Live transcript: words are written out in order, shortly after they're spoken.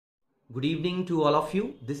Good evening to all of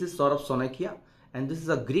you. This is Saurabh Sonakia, and this is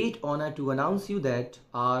a great honor to announce you that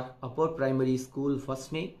our upper primary school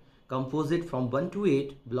first name, composite from 1 to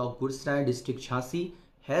 8, Block Gursarai, district Jhansi,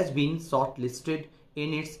 has been shortlisted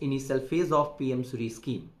in its initial phase of PM Suri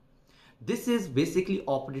scheme. This is basically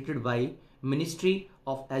operated by Ministry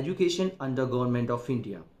of Education under Government of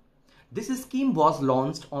India. This scheme was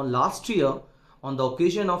launched on last year on the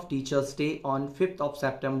occasion of Teachers' Day on 5th of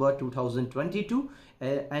September 2022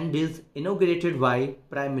 and is inaugurated by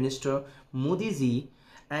Prime Minister Modi ji,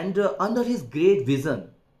 and under his great vision,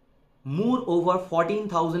 more over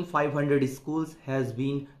 14,500 schools has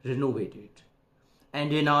been renovated,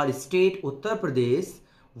 and in our state Uttar Pradesh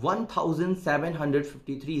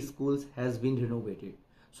 1,753 schools has been renovated.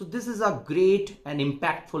 So this is a great and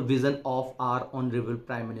impactful vision of our Honorable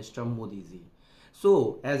Prime Minister Modi ji.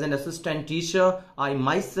 So as an assistant teacher, I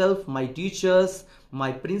myself, my teachers,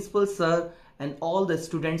 my principal sir and all the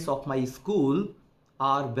students of my school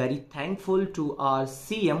are very thankful to our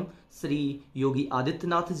CM Sri Yogi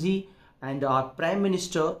Adityanath ji and our Prime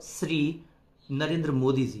Minister Sri Narendra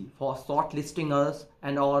Modi ji for shortlisting us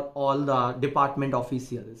and all the department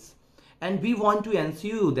officials. And we want to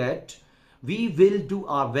ensure you that we will do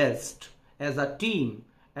our best as a team,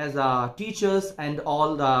 as our teachers and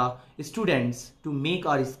all the students to make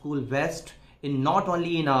our school best in not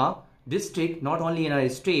only in our district, not only in our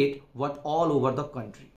state, but all over the country.